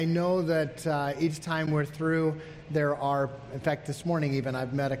I know that each time we're through, there are, in fact, this morning even,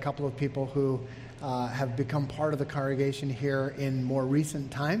 I've met a couple of people who have become part of the congregation here in more recent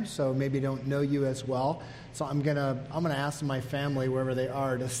times, so maybe don't know you as well. So I'm gonna ask my family, wherever they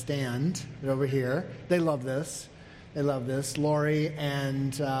are, to stand over here. They love this. They love this. Lori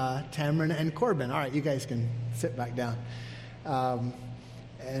and Tamron and Corbin. All right, you guys can sit back down.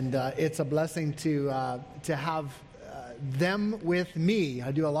 It's a blessing to have them with me.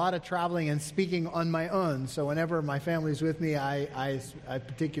 I do a lot of traveling and speaking on my own, so whenever my family's with me, I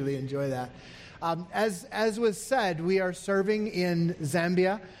particularly enjoy that. As was said, we are serving in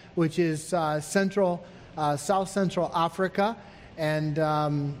Zambia, which is South Central Africa, and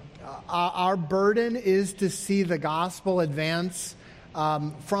our burden is to see the gospel advance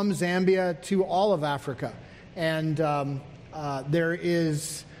from Zambia to all of Africa. And there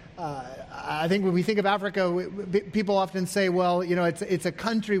is, I think when we think of Africa, people often say, well, you know, it's a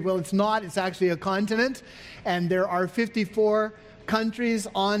country. Well, it's not. It's actually a continent. And there are 54 countries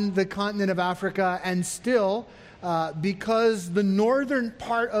on the continent of Africa. And still, because the northern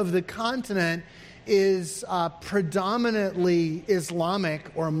part of the continent is predominantly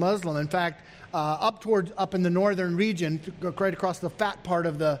Islamic or Muslim. In fact, up in the northern region, right across the fat part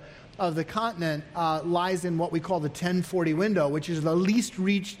of the continent, lies in what we call the 1040 window, which is the least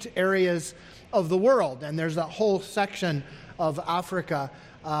reached areas of the world. And there's that whole section of Africa,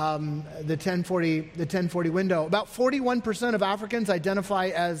 the 1040 window. About 41% of Africans identify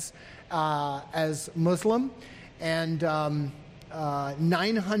as Muslim, and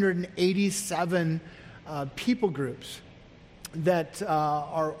 987 people groups that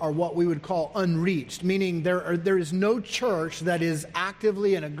are what we would call unreached, meaning there is no church that is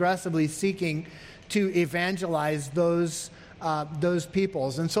actively and aggressively seeking to evangelize those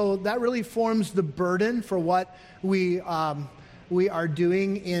peoples. And so that really forms the burden for what we are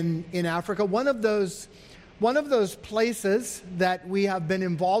doing in Africa. One of those places that we have been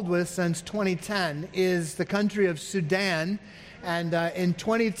involved with since 2010 is the country of Sudan. And in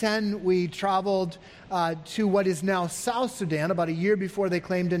 2010, we traveled to what is now South Sudan, about a year before they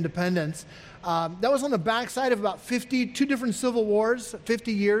claimed independence. That was on the backside of about two different civil wars,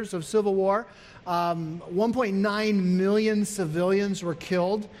 50 years of civil war. 1.9 million civilians were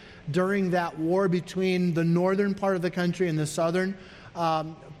killed during that war between the northern part of the country and the southern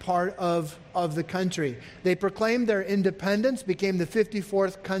part of the country. They proclaimed their independence, became the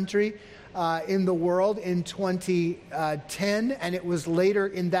 54th country in the world in 2010, and it was later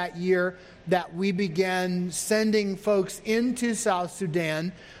in that year that we began sending folks into South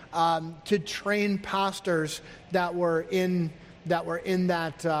Sudan to train pastors that were in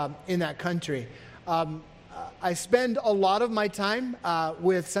that country. I spend a lot of my time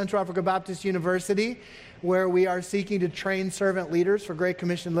with Central Africa Baptist University, where we are seeking to train servant leaders for Great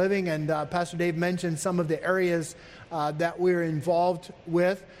Commission living, and Pastor Dave mentioned some of the areas that we're involved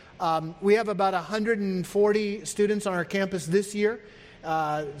with. We have about 140 students on our campus this year,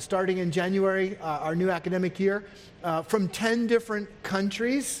 starting in January, our new academic year, from 10 different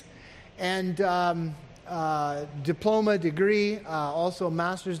countries, and diploma degree, also a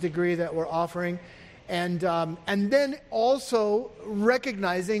master's degree that we're offering, and then also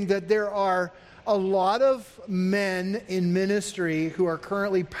recognizing that there are a lot of men in ministry who are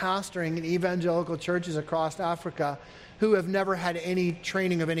currently pastoring in evangelical churches across Africa who have never had any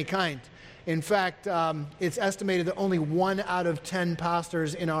training of any kind. In fact, it's estimated that only 1 out of 10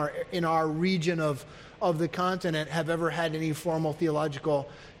 pastors in our region of the continent have ever had any formal theological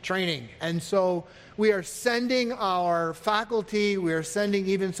training. And so we are sending our faculty, we are sending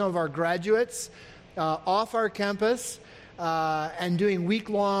even some of our graduates off our campus and doing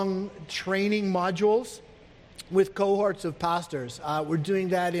week-long training modules with cohorts of pastors. We're doing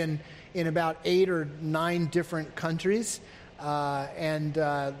that in about 8 or 9 different countries. And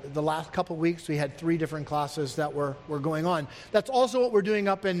the last couple of weeks, we had 3 different classes that were going on. That's also what we're doing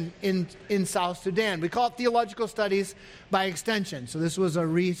up in South Sudan. We call it theological studies by extension. So this was a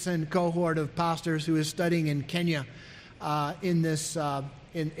recent cohort of pastors who is studying in Kenya in this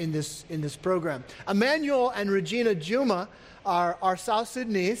program. Emmanuel and Regina Juma are South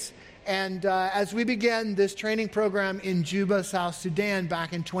Sudanese. And as we began this training program in Juba, South Sudan,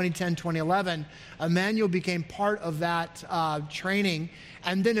 back in 2010, 2011, Emmanuel became part of that training,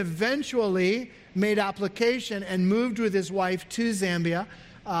 and then eventually made application and moved with his wife to Zambia,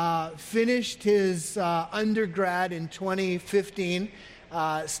 finished his undergrad in 2015,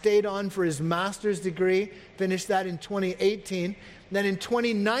 stayed on for his master's degree, finished that in 2018. Then in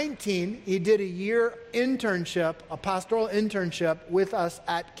 2019, he did a year internship, a pastoral internship with us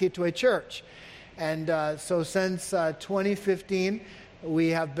at Kitwe Church. And so since 2015, we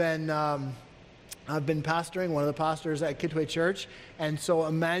have been, I've been pastoring, one of the pastors at Kitwe Church, and so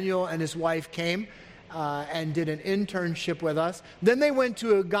Emmanuel and his wife came and did an internship with us. Then they went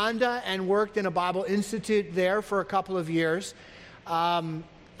to Uganda and worked in a Bible Institute there for a couple of years. And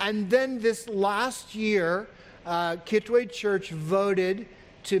then this last year, Kitwe Church voted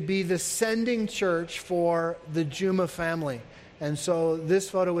to be the sending church for the Juma family. And so this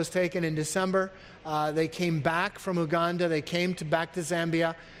photo was taken in December. They came back from Uganda. They came back to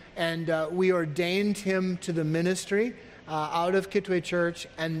Zambia. And we ordained him to the ministry out of Kitwe Church,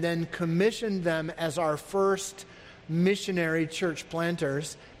 and then commissioned them as our first missionary church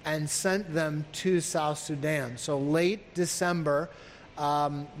planters and sent them to South Sudan. So late December,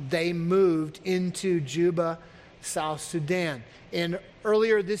 they moved into Juba, South Sudan. And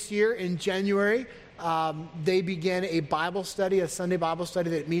earlier this year, in January, they began a Bible study, a Sunday Bible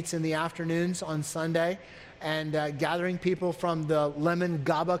study that meets in the afternoons on Sunday, and gathering people from the Lemon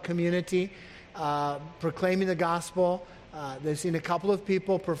Gaba community, proclaiming the gospel. They've seen a couple of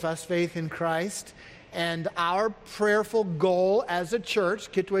people profess faith in Christ. And our prayerful goal as a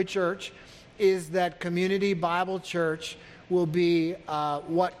church, Kitwe Church, is that Community Bible Church will be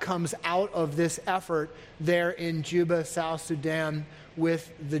what comes out of this effort there in Juba, South Sudan,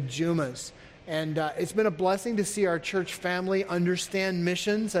 with the Jumas. And it's been a blessing to see our church family understand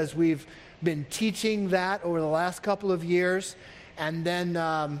missions as we've been teaching that over the last couple of years, and then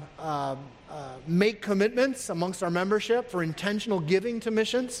make commitments amongst our membership for intentional giving to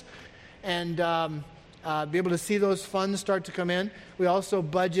missions, and be able to see those funds start to come in. We also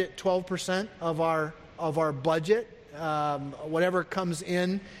budget 12% of our budget, whatever comes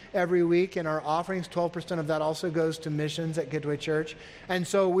in every week in our offerings. 12% of that also goes to missions at Kitwe Church. And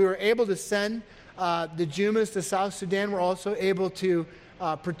so we were able to send the Jumas to South Sudan. We're also able to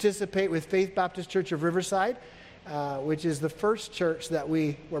participate with Faith Baptist Church of Riverside, which is the first church that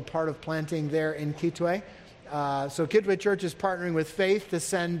we were part of planting there in Kitwe. So Kitwe Church is partnering with Faith to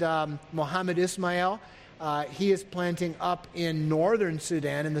send Mohammed Ismail. He is planting up in northern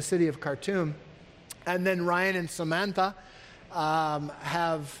Sudan in the city of Khartoum. And then Ryan and Samantha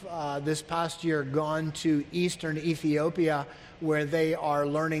have this past year gone to eastern Ethiopia, where they are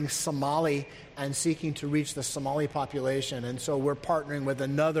learning Somali and seeking to reach the Somali population. And so we're partnering with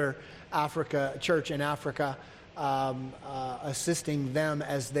another church in Africa, assisting them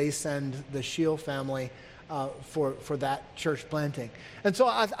as they send the Shiel family for that church planting. And so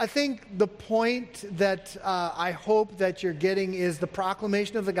I think the point that I hope that you're getting is the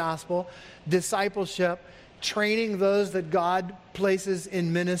proclamation of the gospel, discipleship, training those that God places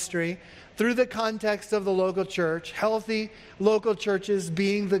in ministry through the context of the local church, healthy local churches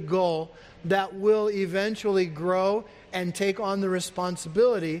being the goal that will eventually grow and take on the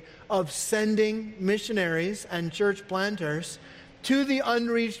responsibility of sending missionaries and church planters to the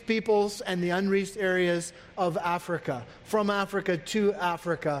unreached peoples and the unreached areas of Africa, from Africa to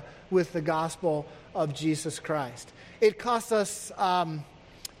Africa, with the gospel of Jesus Christ. It costs us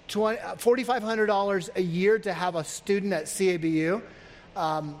 $4,500 a year to have a student at CABU.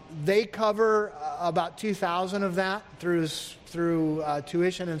 They cover about $2,000 of that through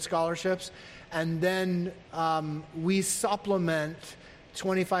tuition and scholarships, and then we supplement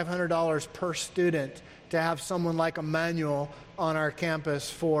 $2,500 per student to have someone like Emmanuel on our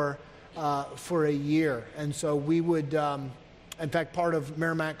campus for a year. And so we would, in fact, part of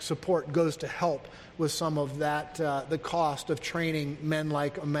Merrimack support goes to help with some of that, the cost of training men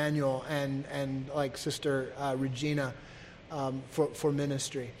like Emmanuel and like Sister Regina for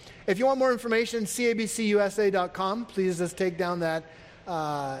ministry. If you want more information, cabcusa.com. Please just take down that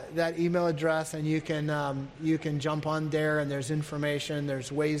email address, and you can jump on there, and there's information.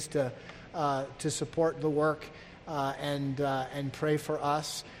 There's ways to support the work and pray for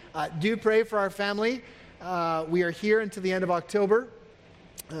us. Do pray for our family. We are here until the end of October,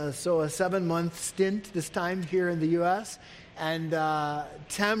 so a 7-month stint this time here in the U.S. And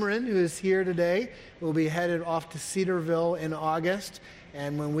Tamarin, who is here today, will be headed off to Cedarville in August.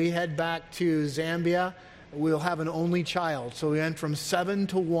 And when we head back to Zambia, we'll have an only child. So we went from 7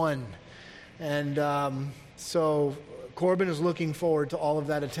 to 1. And so Corbin is looking forward to all of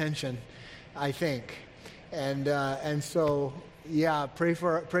that attention, I think. And so, yeah, pray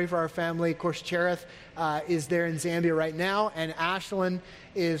for our family. Of course, Cherith is there in Zambia right now, and Ashlyn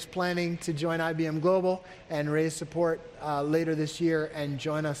is planning to join IBM Global and raise support later this year and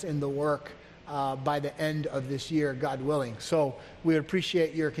join us in the work by the end of this year, God willing. So we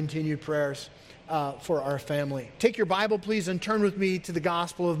appreciate your continued prayers for our family. Take your Bible, please, and turn with me to the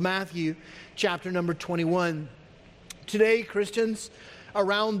Gospel of Matthew, chapter number 21. Today, Christians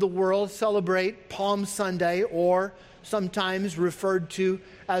around the world celebrate Palm Sunday, or sometimes referred to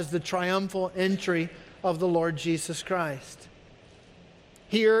as the triumphal entry of the Lord Jesus Christ.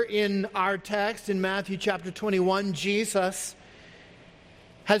 Here in our text in Matthew chapter 21, Jesus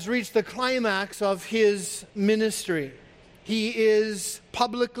has reached the climax of his ministry. He is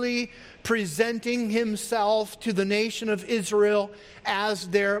publicly presenting himself to the nation of Israel as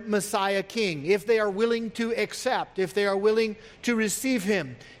their Messiah King. If they are willing to accept, if they are willing to receive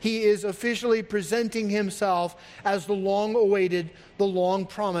him, he is officially presenting himself as the long-awaited, the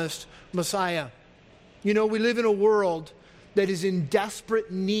long-promised Messiah. You know, we live in a world that is in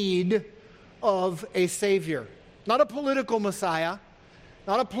desperate need of a Savior. Not a political Messiah,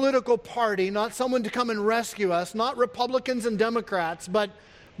 not a political party, not someone to come and rescue us, not Republicans and Democrats, but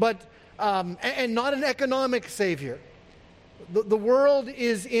and not an economic Savior. The world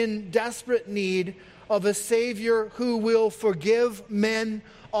is in desperate need of a Savior who will forgive men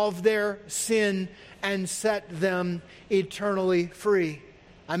of their sin and set them eternally free.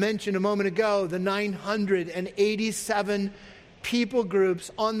 I mentioned a moment ago the 987 people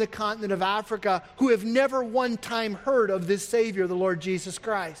groups on the continent of Africa who have never one time heard of this Savior, the Lord Jesus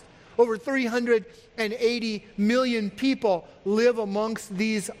Christ. Over 380 million people live amongst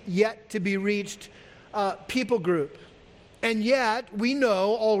these yet-to-be-reached people group. And yet, we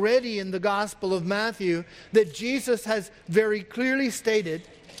know already in the Gospel of Matthew that Jesus has very clearly stated,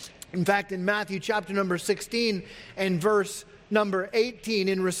 in fact, in Matthew chapter number 16 and verse number 18,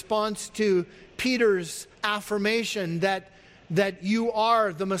 in response to Peter's affirmation that you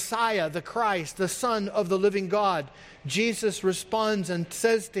are the Messiah, the Christ, the Son of the living God, Jesus responds and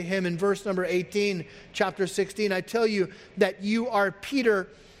says to him in verse number 18, chapter 16, I tell you that you are Peter,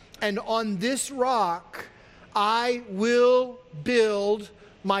 and on this rock I will build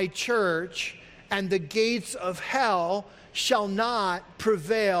my church, and the gates of hell shall not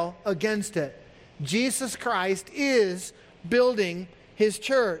prevail against it. Jesus Christ is building his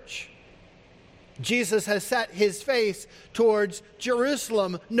church. Jesus has set his face towards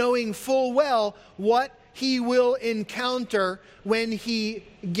Jerusalem, knowing full well what he will encounter when he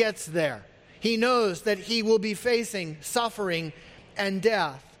gets there. He knows that he will be facing suffering and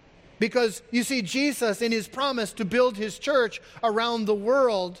death. Because, you see, Jesus, in his promise to build his church around the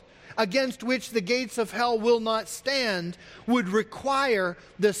world, against which the gates of hell will not stand, would require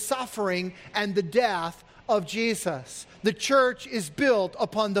the suffering and the death of Jesus. The church is built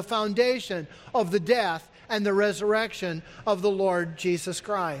upon the foundation of the death and the resurrection of the Lord Jesus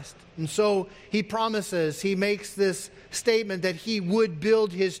Christ. And so he promises, he makes this statement that he would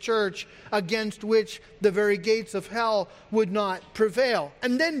build his church against which the very gates of hell would not prevail.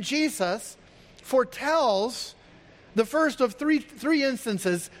 And then Jesus foretells the first of three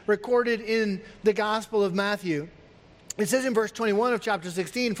instances recorded in the Gospel of Matthew. It says in verse 21 of chapter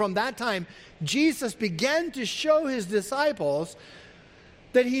 16, from that time, Jesus began to show his disciples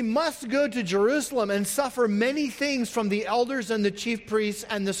that he must go to Jerusalem and suffer many things from the elders and the chief priests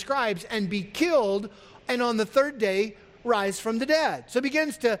and the scribes and be killed, and on the third day rise from the dead. So it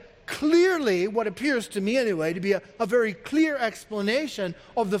begins to clearly, what appears to me anyway, to be a very clear explanation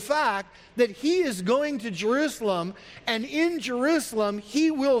of the fact that he is going to Jerusalem, and in Jerusalem he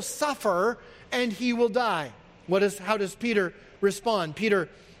will suffer and he will die. How does Peter respond? Peter,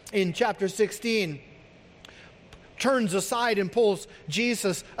 in chapter 16, turns aside and pulls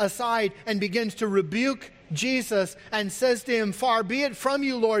Jesus aside and begins to rebuke Jesus and says to him, far be it from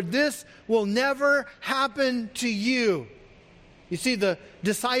you, Lord, this will never happen to you. You see, the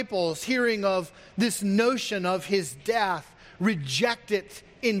disciples, hearing of this notion of his death, reject it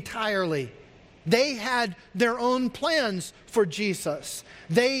entirely. They had their own plans for Jesus.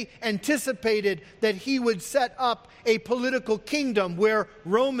 They anticipated that he would set up a political kingdom where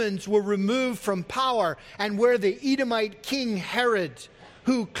Romans were removed from power and where the Edomite king Herod,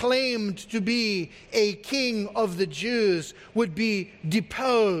 who claimed to be a king of the Jews, would be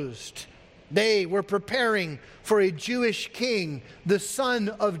deposed. They were preparing for a Jewish king, the son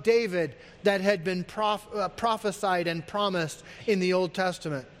of David, that had been prophesied and promised in the Old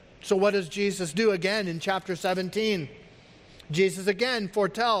Testament. So what does Jesus do again in chapter 17? Jesus again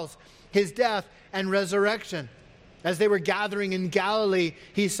foretells his death and resurrection. As they were gathering in Galilee,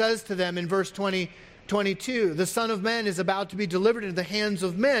 he says to them in verse 22, the Son of Man is about to be delivered into the hands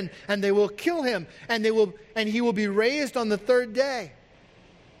of men, and they will kill him, and he will be raised on the third day.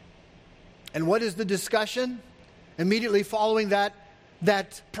 And what is the discussion immediately following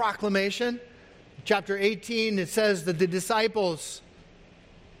that proclamation? Chapter 18, it says that the disciples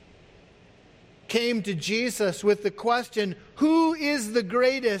came to Jesus with the question, who is the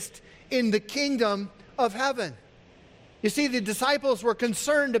greatest in the kingdom of heaven? You see, the disciples were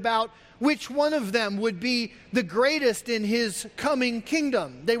concerned about which one of them would be the greatest in his coming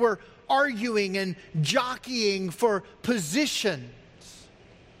kingdom. They were arguing and jockeying for position.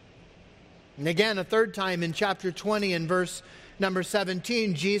 And again, a third time in chapter 20 and verse number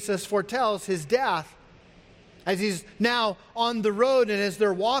 17, Jesus foretells his death as he's now on the road and as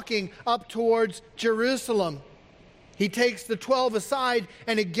they're walking up towards Jerusalem. He takes the 12 aside,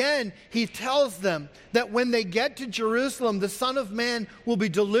 and again he tells them that when they get to Jerusalem, the Son of Man will be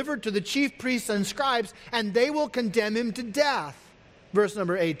delivered to the chief priests and scribes, and they will condemn him to death. Verse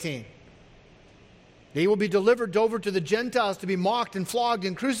number 18. He will be delivered over to the Gentiles to be mocked and flogged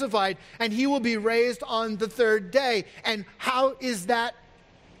and crucified, and he will be raised on the third day. And how is that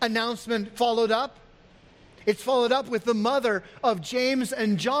announcement followed up? It's followed up with the mother of James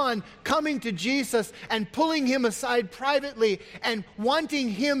and John coming to Jesus and pulling him aside privately and wanting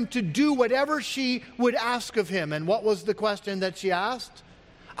him to do whatever she would ask of him. And what was the question that she asked?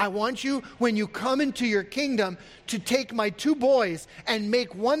 I want you, when you come into your kingdom, to take my 2 boys and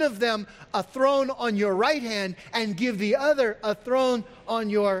make one of them a throne on your right hand and give the other a throne on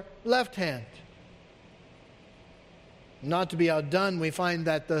your left hand. Not to be outdone, we find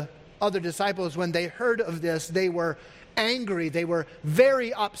that the other disciples, when they heard of this, they were angry. They were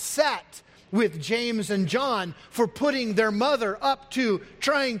very upset with James and John for putting their mother up to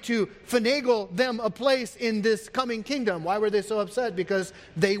trying to finagle them a place in this coming kingdom. Why were they so upset? Because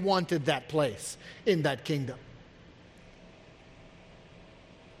they wanted that place in that kingdom.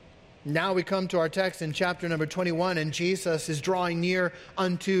 Now we come to our text in chapter number 21, and Jesus is drawing near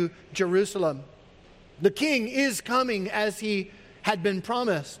unto Jerusalem. The king is coming as he had been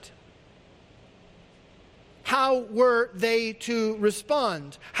promised. How were they to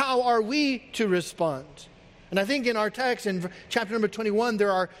respond? How are we to respond? And I think in our text in chapter number 21,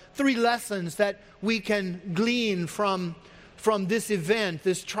 there are 3 lessons that we can glean from this event,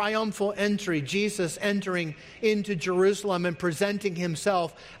 this triumphal entry, Jesus entering into Jerusalem and presenting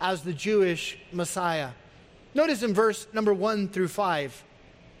himself as the Jewish Messiah. Notice in verse number 1 through 5,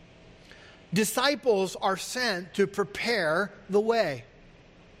 disciples are sent to prepare the way.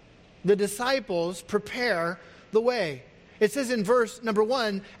 The disciples prepare the way. It says in verse number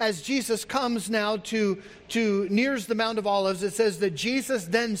 1, as Jesus comes now to nears the Mount of Olives, it says that Jesus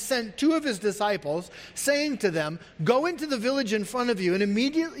then sent 2 of his disciples, saying to them, go into the village in front of you, and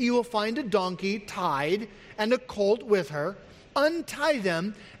immediately you will find a donkey tied and a colt with her. Untie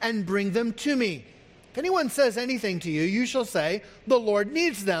them and bring them to me. If anyone says anything to you, you shall say, the Lord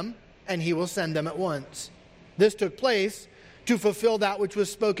needs them, and he will send them at once. This took place to fulfill that which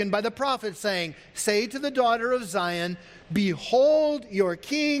was spoken by the prophet, saying, say to the daughter of Zion, behold, your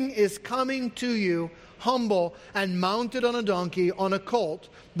king is coming to you, humble and mounted on a donkey, on a colt,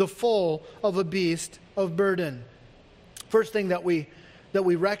 the foal of a beast of burden. First thing that we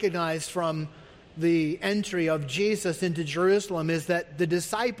recognize from the entry of Jesus into Jerusalem is that the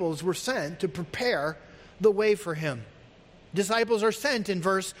disciples were sent to prepare the way for him. Disciples are sent in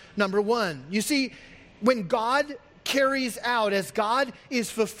verse number 1. You see, when God carries out, as God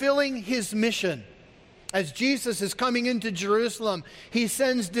is fulfilling his mission, as Jesus is coming into Jerusalem, he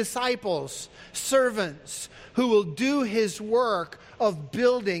sends disciples, servants, who will do his work of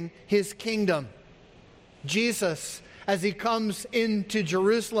building his kingdom. Jesus, as he comes into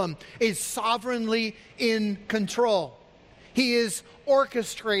Jerusalem, is sovereignly in control. He is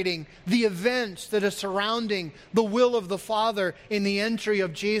orchestrating the events that are surrounding the will of the Father in the entry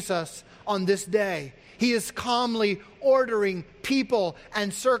of Jesus on this day. He is calmly ordering people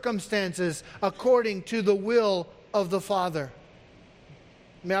and circumstances according to the will of the Father.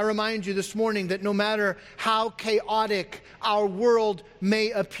 May I remind you this morning that no matter how chaotic our world may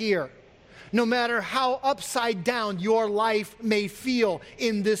appear, no matter how upside down your life may feel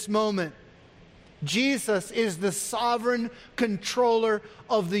in this moment, Jesus is the sovereign controller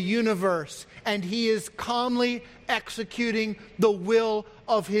of the universe, and he is calmly executing the will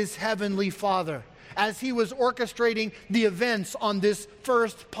of his heavenly Father. As he was orchestrating the events on this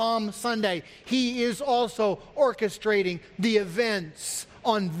first Palm Sunday, he is also orchestrating the events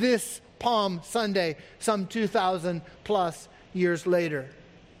on this Palm Sunday, some 2,000 plus years later.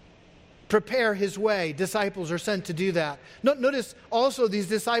 Prepare his way. Disciples are sent to do that. Notice also these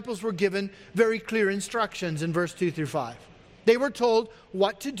disciples were given very clear instructions in verse 2 through 5. They were told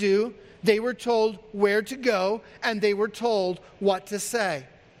what to do, they were told where to go, and they were told what to say.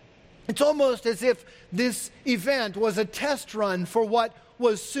 It's almost as if this event was a test run for what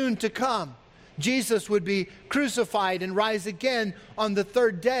was soon to come. Jesus would be crucified and rise again on the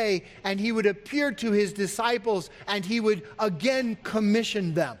third day, and he would appear to his disciples, and he would again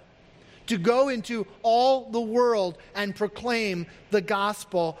commission them to go into all the world and proclaim the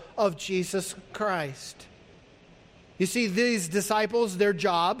gospel of Jesus Christ. You see, these disciples, their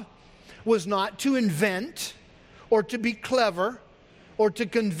job was not to invent or to be clever or to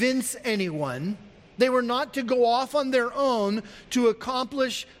convince anyone. They were not to go off on their own to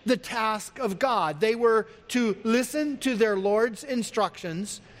accomplish the task of God. They were to listen to their Lord's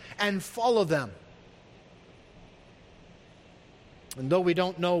instructions and follow them. And though we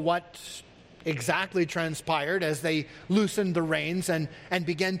don't know what exactly transpired as they loosened the reins and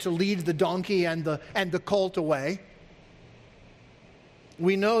began to lead the donkey and the colt away,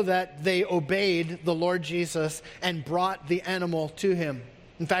 we know that they obeyed the Lord Jesus and brought the animal to him.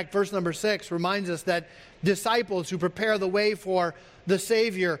 In fact, verse number 6 reminds us that disciples who prepare the way for the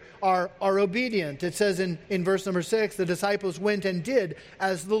Savior are obedient. It says in verse number 6, the disciples went and did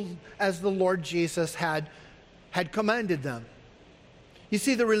as the Lord Jesus had commanded them. You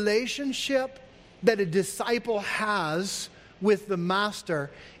see, the relationship that a disciple has with the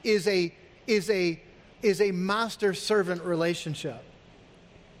master is a master-servant relationship.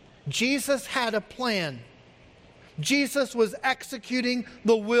 Jesus had a plan. Jesus was executing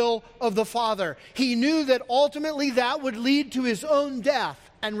the will of the Father. He knew that ultimately that would lead to his own death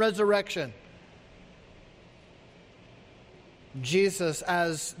and resurrection. Jesus,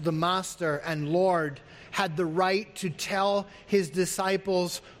 as the Master and Lord, had the right to tell his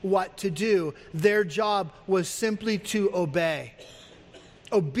disciples what to do. Their job was simply to obey.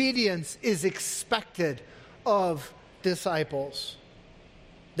 Obedience is expected of disciples.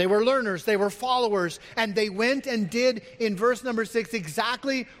 They were learners, they were followers, and they went and did, in verse number 6,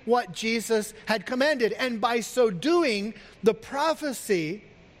 exactly what Jesus had commanded. And by so doing, the prophecy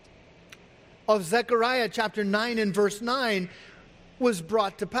of Zechariah chapter 9 and verse 9 was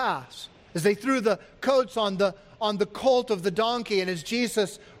brought to pass. As they threw the coats on the colt of the donkey, and as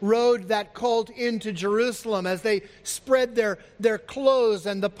Jesus rode that colt into Jerusalem, as they spread their clothes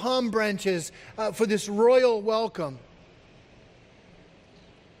and the palm branches for this royal welcome,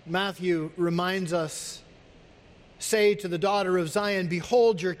 Matthew reminds us, say to the daughter of Zion,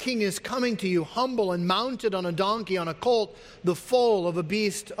 behold, your king is coming to you, humble and mounted on a donkey, on a colt, the foal of a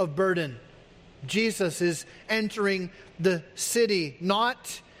beast of burden. Jesus is entering the city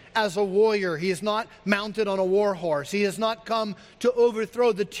not as a warrior. He is not mounted on a war horse. He has not come to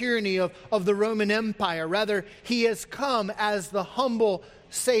overthrow the tyranny of the Roman Empire. Rather, he has come as the humble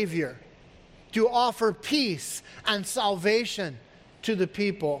Savior to offer peace and salvation to the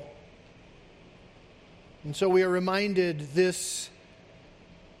people. And so we are reminded this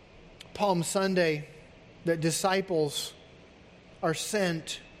Palm Sunday that disciples are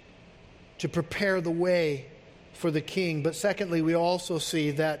sent to prepare the way for the King. But secondly, we also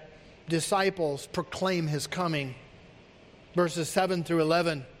see that disciples proclaim his coming. Verses 7 through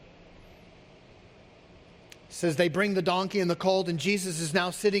 11 says they bring the donkey and the colt, and Jesus is now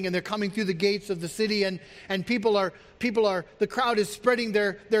sitting, and they're coming through the gates of the city, and the crowd is spreading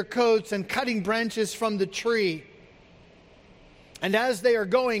their coats and cutting branches from the tree. And as they are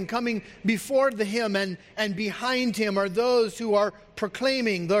going, coming before him and behind him are those who are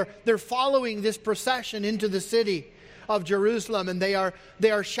proclaiming. They're following this procession into the city of Jerusalem, and they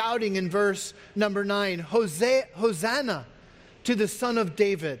are shouting in verse number 9, Hosanna to the Son of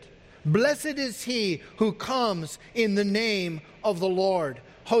David. Blessed is he who comes in the name of the Lord.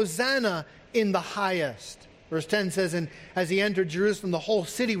 Hosanna in the highest. Verse 10 says, and as he entered Jerusalem, the whole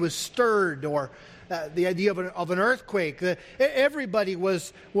city was stirred, or the idea of an earthquake. Everybody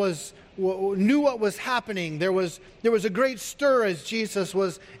knew what was happening. There was a great stir as Jesus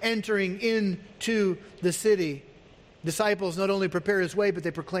was entering into the city. Disciples not only prepare his way, but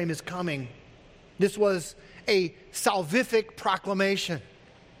they proclaim his coming. This was a salvific proclamation.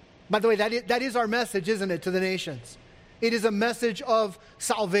 By the way, that is our message, isn't it, to the nations? It is a message of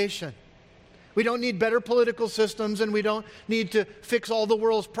salvation. We don't need better political systems, and we don't need to fix all the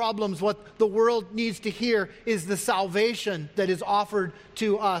world's problems. What the world needs to hear is the salvation that is offered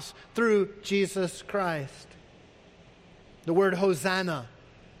to us through Jesus Christ. The word Hosanna.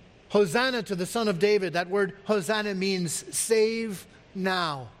 Hosanna to the Son of David. That word Hosanna means save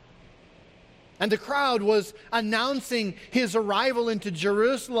now. And the crowd was announcing his arrival into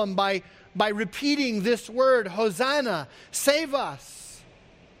Jerusalem by repeating this word, Hosanna, save us,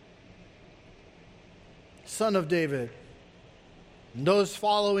 Son of David. And those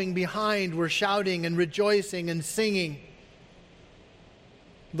following behind were shouting and rejoicing and singing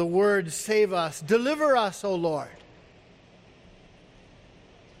the word, save us, deliver us, O Lord.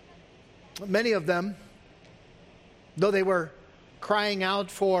 Many of them, though they were crying out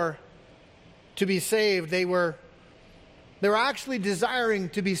to be saved, they were They were actually desiring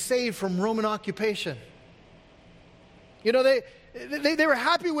to be saved from Roman occupation. You know, they were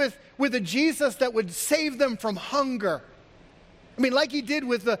happy with a Jesus that would save them from hunger. I mean, like he did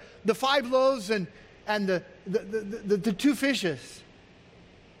with the 5 loaves and the 2 fishes.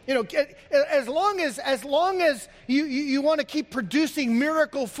 You know, as long as you want to keep producing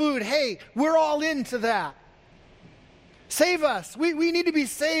miracle food, hey, we're all into that. Save us. We need to be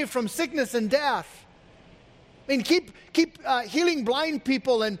saved from sickness and death. I mean, keep healing blind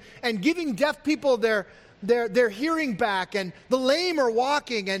people and giving deaf people their hearing back, and the lame are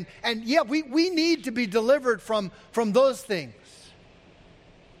walking, and yeah, we need to be delivered from those things.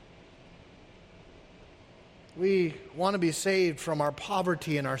 We want to be saved from our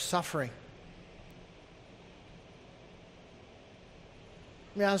poverty and our suffering.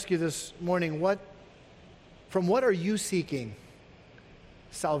 Let me ask you this morning, from what are you seeking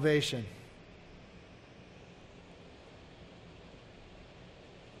salvation?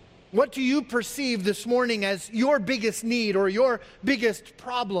 What do you perceive this morning as your biggest need or your biggest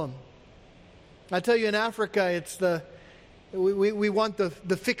problem? I tell you, in Africa, we want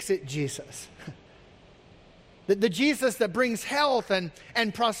the fix-it Jesus. The Jesus that brings health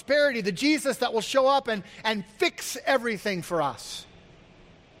and prosperity, the Jesus that will show up and fix everything for us.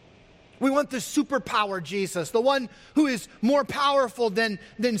 We want the superpower Jesus, the one who is more powerful than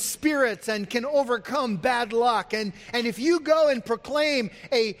spirits and can overcome bad luck. And if you go and proclaim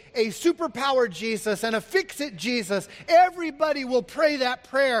a superpower Jesus and a fix-it Jesus, everybody will pray that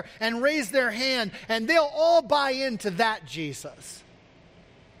prayer and raise their hand, and they'll all buy into that Jesus.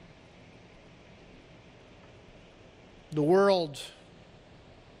 The world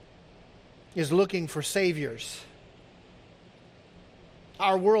is looking for saviors.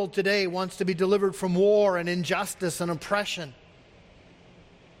 Our world today wants to be delivered from war and injustice and oppression.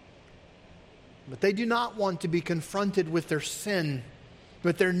 But they do not want to be confronted with their sin,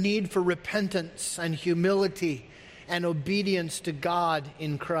 with their need for repentance and humility and obedience to God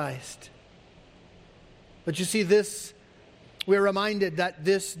in Christ. But you see, we're reminded that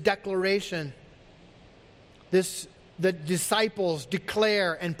this declaration, the disciples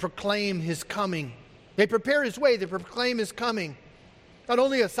declare and proclaim his coming. They prepare his way, they proclaim his coming. Not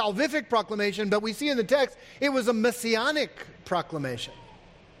only a salvific proclamation, but we see in the text, it was a messianic proclamation.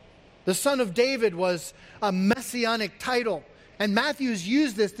 The Son of David was a messianic title. And Matthew's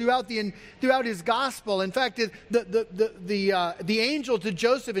used this throughout his gospel. In fact, the angel to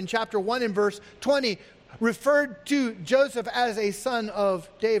Joseph in chapter 1 and verse 20 referred to Joseph as a son of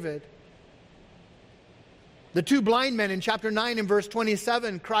David. The 2 blind men in chapter 9 and verse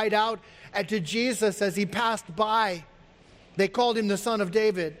 27 cried out to Jesus as he passed by. They called him the Son of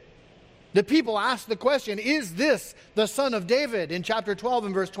David. The people asked the question, is this the Son of David? In chapter 12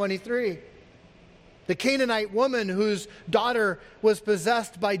 and verse 23. The Canaanite woman whose daughter was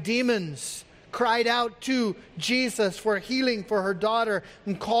possessed by demons cried out to Jesus for healing for her daughter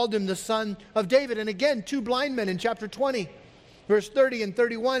and called him the Son of David. And again, 2 blind men in chapter 20, verse 30 and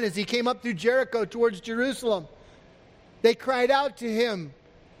 31, as he came up through Jericho towards Jerusalem, they cried out to him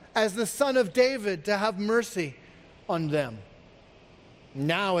as the Son of David to have mercy on them.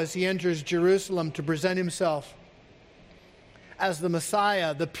 Now, as he enters Jerusalem to present himself as the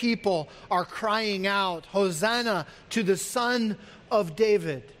Messiah, the people are crying out, Hosanna to the Son of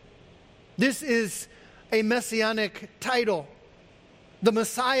David. This is a messianic title. The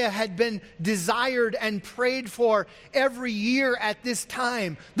Messiah had been desired and prayed for every year at this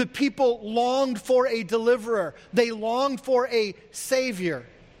time. The people longed for a deliverer. They longed for a Savior.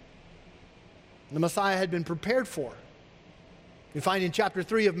 The Messiah had been prepared for. We find in chapter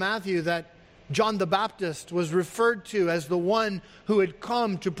 3 of Matthew that John the Baptist was referred to as the one who had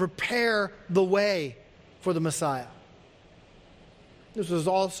come to prepare the way for the Messiah. This was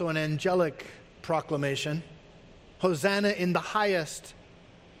also an angelic proclamation. Hosanna in the highest.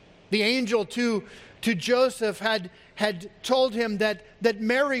 The angel to Joseph had told him that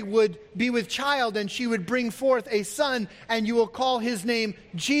Mary would be with child and she would bring forth a son, and you will call his name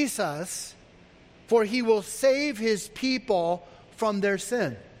Jesus, for he will save his people from their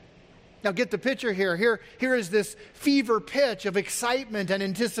sin. Now get the picture here. Here is this fever pitch of excitement and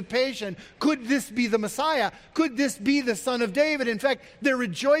anticipation. Could this be the Messiah? Could this be the Son of David? In fact, they're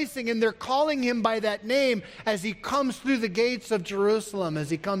rejoicing and they're calling him by that name as he comes through the gates of Jerusalem, as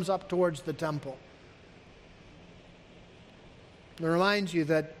he comes up towards the temple. It reminds you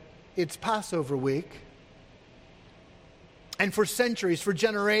that it's Passover week. And for centuries, for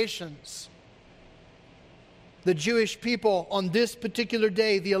generations, the Jewish people on this particular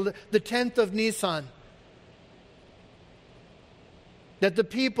day, the 10th of Nisan, that the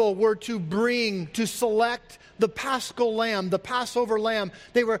people were to select the Paschal lamb, the Passover lamb.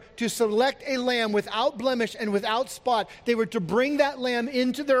 They were to select a lamb without blemish and without spot. They were to bring that lamb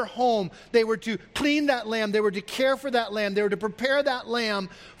into their home. They were to clean that lamb. They were to care for that lamb. They were to prepare that lamb.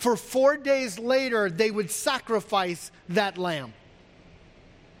 For 4 days later, they would sacrifice that lamb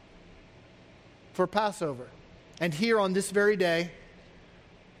for Passover. And here on this very day,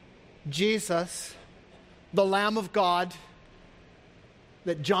 Jesus, the Lamb of God,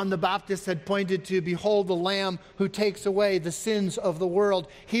 that John the Baptist had pointed to, behold the Lamb who takes away the sins of the world.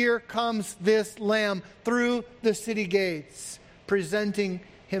 Here comes this Lamb through the city gates, presenting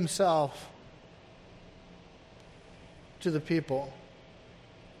himself to the people.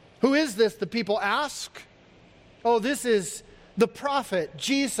 Who is this, the people ask? Oh, this is the prophet,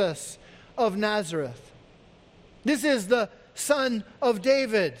 Jesus of Nazareth. This is the son of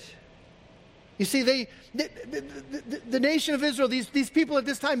David. You see, the nation of Israel, these people at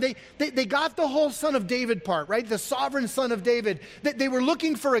this time, they got the whole son of David part, right? The sovereign son of David. They were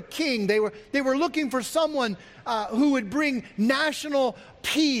looking for a king. They were looking for someone who would bring national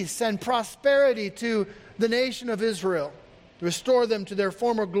peace and prosperity to the nation of Israel, restore them to their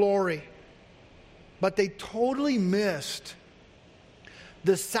former glory. But they totally missed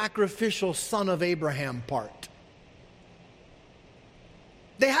the sacrificial son of Abraham part.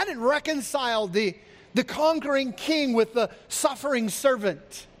 They hadn't reconciled the conquering king with the suffering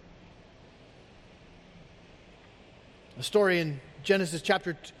servant. A story in Genesis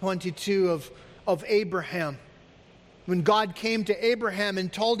chapter 22 of Abraham. When God came to Abraham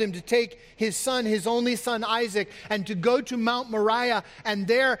and told him to take his son, his only son Isaac, and to go to Mount Moriah. And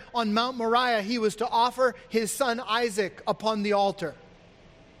there on Mount Moriah, he was to offer his son Isaac upon the altar.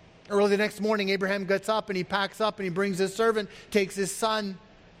 Early the next morning, Abraham gets up and he packs up and he brings his servant, takes his son,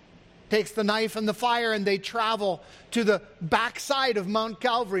 takes the knife and the fire, and they travel to the backside of Mount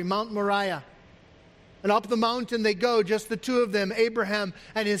Calvary, Mount Moriah. And up the mountain they go, just the two of them, Abraham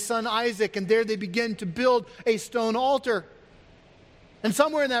and his son Isaac, and there they begin to build a stone altar. And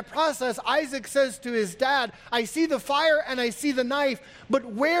somewhere in that process, Isaac says to his dad, I see the fire and I see the knife, but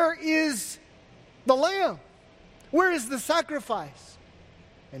where is the lamb? Where is the sacrifice?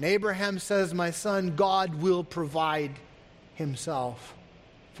 And Abraham says, my son, God will provide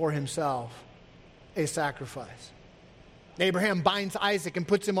for himself a sacrifice. Abraham binds Isaac and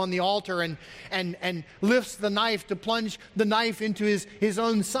puts him on the altar and lifts the knife to plunge the knife into his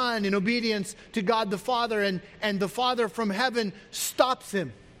own son in obedience to God the Father. And the Father from heaven stops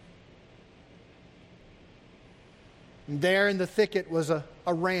him. And there in the thicket was a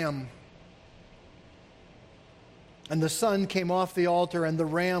ram. And the son came off the altar and the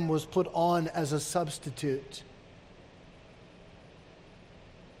ram was put on as a substitute.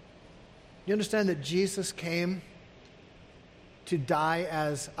 You understand that Jesus came to die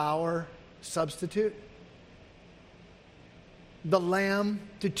as our substitute? The Lamb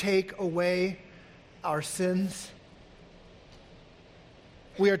to take away our sins.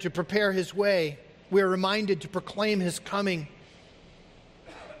 We are to prepare his way. We are reminded to proclaim his coming.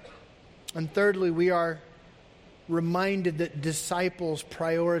 And thirdly, we are reminded that disciples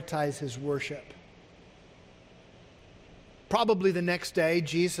prioritize his worship. Probably the next day,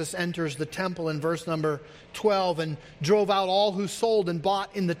 Jesus enters the temple in verse number 12 and drove out all who sold and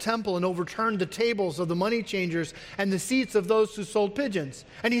bought in the temple and overturned the tables of the money changers and the seats of those who sold pigeons.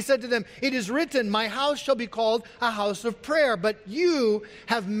 And he said to them, it is written, my house shall be called a house of prayer, but you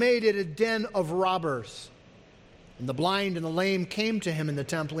have made it a den of robbers. And the blind and the lame came to him in the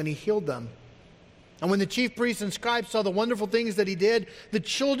temple and he healed them. And when the chief priests and scribes saw the wonderful things that he did, the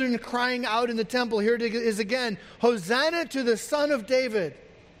children crying out in the temple, here it is again, Hosanna to the Son of David.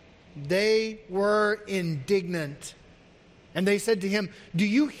 They were indignant. And they said to him, do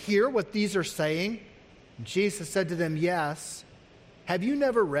you hear what these are saying? And Jesus said to them, yes. Have you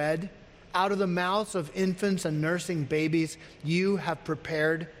never read, out of the mouths of infants and nursing babies, you have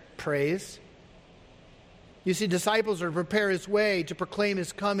prepared praise? You see, disciples are to prepare his way, to proclaim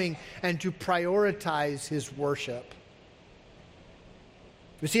his coming, and to prioritize his worship.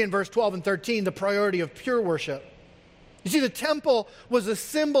 We see in verse 12 and 13 the priority of pure worship. You see, the temple was a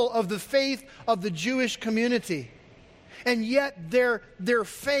symbol of the faith of the Jewish community. And yet their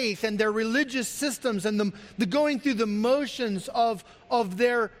faith and their religious systems and the going through the motions of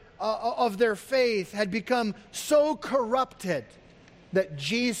their faith had become so corrupted that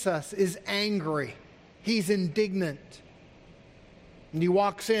Jesus is angry. He's indignant. And he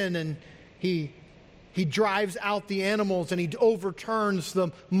walks in and he drives out the animals and he overturns the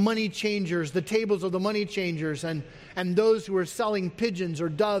money changers, the tables of the money changers and those who are selling pigeons or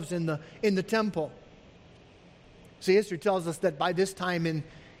doves in the temple. See, history tells us that by this time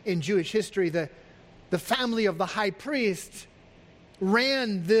in Jewish history, the family of the high priest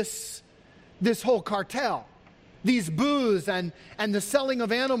ran this whole cartel. These booths and the selling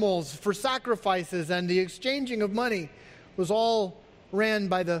of animals for sacrifices and the exchanging of money was all ran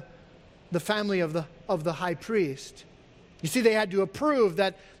by the family of the high priest. You see, they had to approve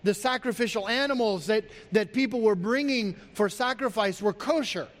that the sacrificial animals that people were bringing for sacrifice were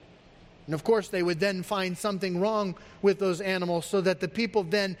kosher. And of course, they would then find something wrong with those animals, so that the people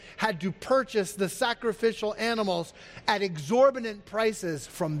then had to purchase the sacrificial animals at exorbitant prices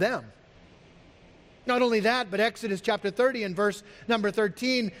from them. Not only that, but Exodus chapter 30 and verse number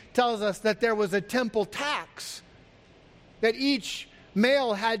 13 tells us that there was a temple tax that each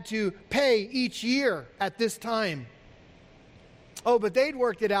male had to pay each year at this time. Oh, but they'd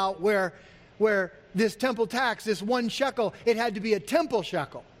worked it out where this temple tax, this 1 shekel, it had to be a temple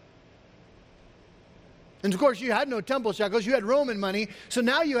shekel. And of course, you had no temple shekels, you had Roman money, so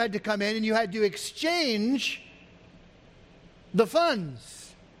now you had to come in and you had to exchange the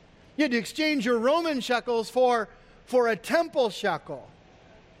funds. You had to exchange your Roman shekels for a temple shekel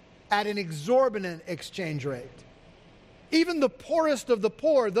at an exorbitant exchange rate. Even the poorest of the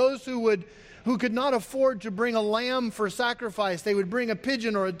poor, those who could not afford to bring a lamb for sacrifice, they would bring a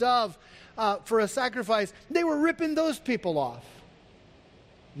pigeon or a dove for a sacrifice, they were ripping those people off.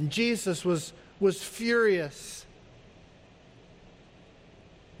 And Jesus was furious.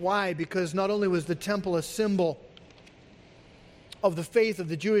 Why? Because not only was the temple a symbol of the faith of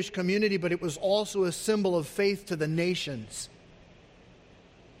the Jewish community, but it was also a symbol of faith to the nations.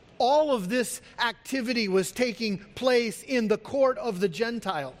 All of this activity was taking place in the court of the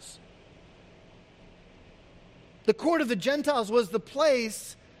Gentiles. The court of the Gentiles was the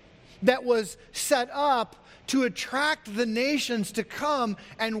place that was set up to attract the nations to come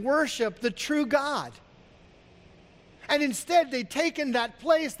and worship the true God. And instead, they'd taken that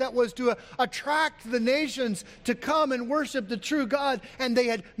place that was to attract the nations to come and worship the true God, and they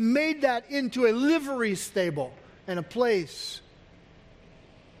had made that into a livery stable and a place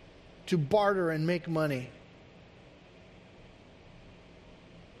to barter and make money.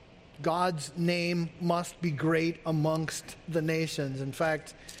 God's name must be great amongst the nations. In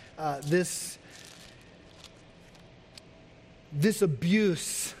fact, this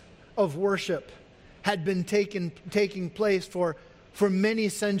abuse of worship had been taking place for many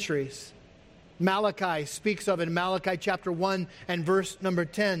centuries. Malachi speaks of it in Malachi chapter 1 and verse number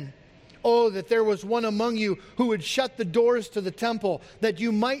 10. Oh, that there was one among you who would shut the doors to the temple, that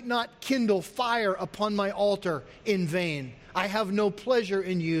you might not kindle fire upon my altar in vain. I have no pleasure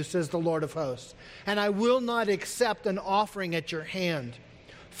in you, says the Lord of hosts, and I will not accept an offering at your hand.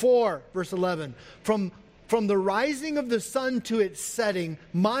 For, verse 11, from the rising of the sun to its setting,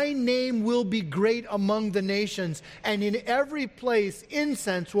 my name will be great among the nations, and in every place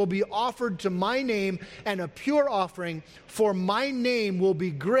incense will be offered to my name, and a pure offering, for my name will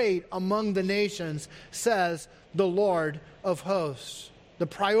be great among the nations, says the Lord of hosts. The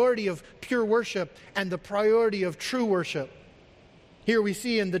priority of pure worship and the priority of true worship. Here we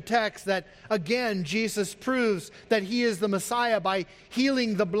see in the text that, again, Jesus proves that he is the Messiah by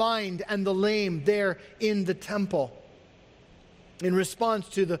healing the blind and the lame there in the temple. In response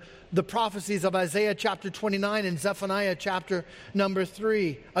to the prophecies of Isaiah chapter 29 and Zephaniah chapter number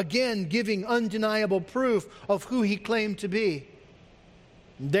 3, again giving undeniable proof of who he claimed to be.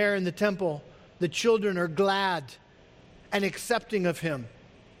 There in the temple, the children are glad and accepting of him.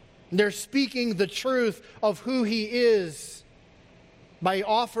 They're speaking the truth of who he is by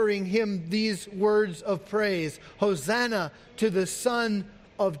offering him these words of praise. Hosanna to the Son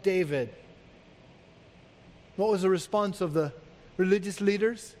of David. What was the response of the religious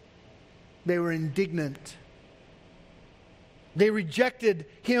leaders? They were indignant. They rejected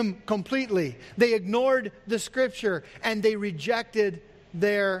him completely. They ignored the Scripture and they rejected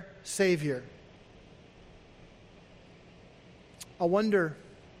their Savior. I wonder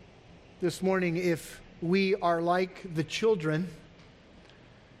this morning if we are like the children,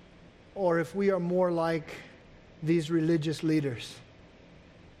 or if we are more like these religious leaders.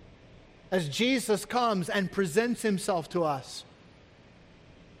 As Jesus comes and presents himself to us,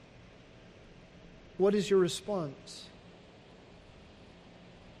 what is your response?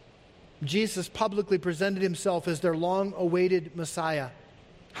 Jesus publicly presented himself as their long-awaited Messiah.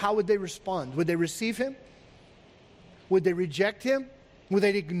 How would they respond? Would they receive him? Would they reject him? Would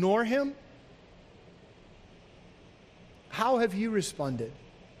they ignore him? How have you responded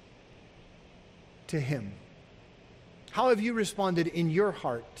to him? How have you responded in your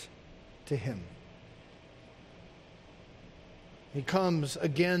heart to him? He comes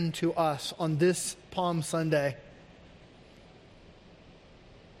again to us on this Palm Sunday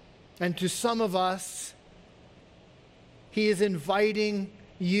And to some of us, He is inviting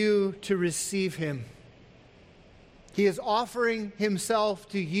you to receive Him. He is offering Himself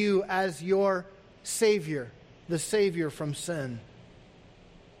to you as your Savior, the Savior from sin.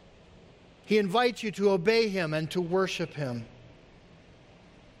 He invites you to obey Him and to worship Him.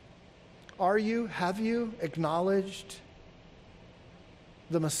 Have you acknowledged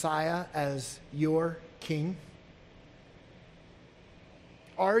the Messiah as your King?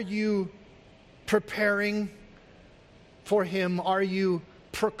 Are you preparing for Him? Are you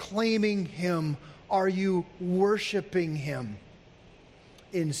proclaiming Him? Are you worshiping Him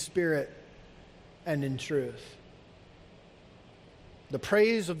in spirit and in truth? The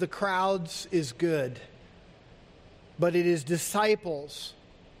praise of the crowds is good, but it is disciples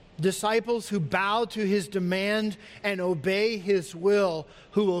who bow to His demand and obey His will,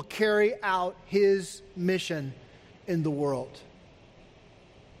 who will carry out His mission in the world.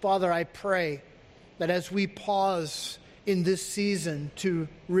 Father, I pray that as we pause in this season to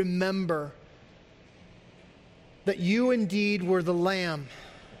remember that You indeed were the Lamb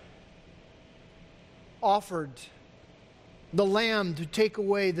offered, the Lamb to take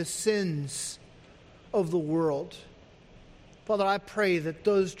away the sins of the world. Father, I pray that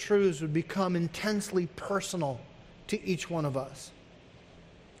those truths would become intensely personal to each one of us.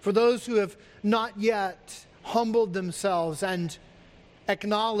 For those who have not yet humbled themselves and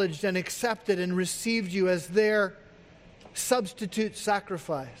acknowledged and accepted and received You as their substitute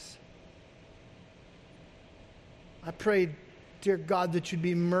sacrifice, I pray, dear God, that You'd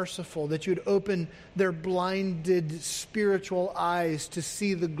be merciful, that You'd open their blinded spiritual eyes to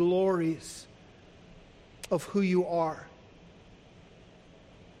see the glories of who You are.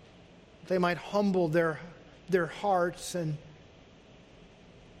 They might humble their hearts and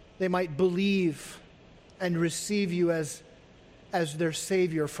they might believe and receive You as their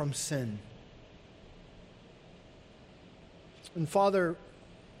Savior from sin. And Father,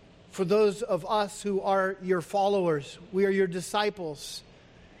 for those of us who are Your followers, we are Your disciples,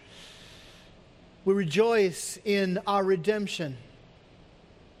 we rejoice in our redemption.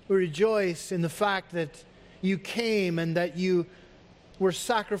 We rejoice in the fact that You came and that You were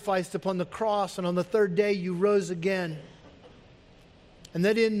sacrificed upon the cross, and on the third day You rose again. And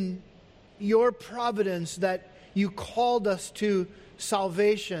that in Your providence that You called us to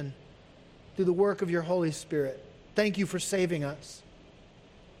salvation through the work of Your Holy Spirit. Thank You for saving us.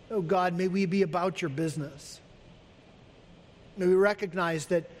 Oh God, may we be about Your business. May we recognize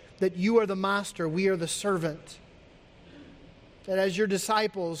that You are the master, we are the servant. That as Your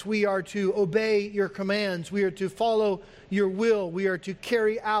disciples, we are to obey Your commands, we are to follow Your will, we are to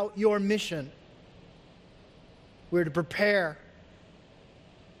carry out Your mission. We are to prepare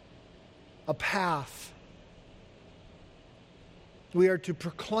a path. We are to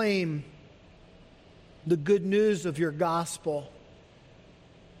proclaim the good news of Your gospel.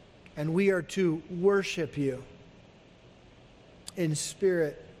 And we are to worship You in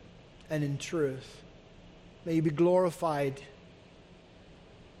spirit and in truth. May You be glorified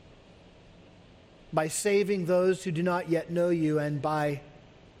by saving those who do not yet know You and by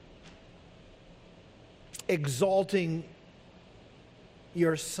exalting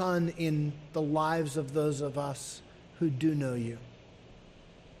Your Son in the lives of those of us who do know You.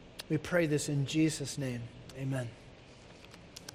 We pray this in Jesus' name. Amen.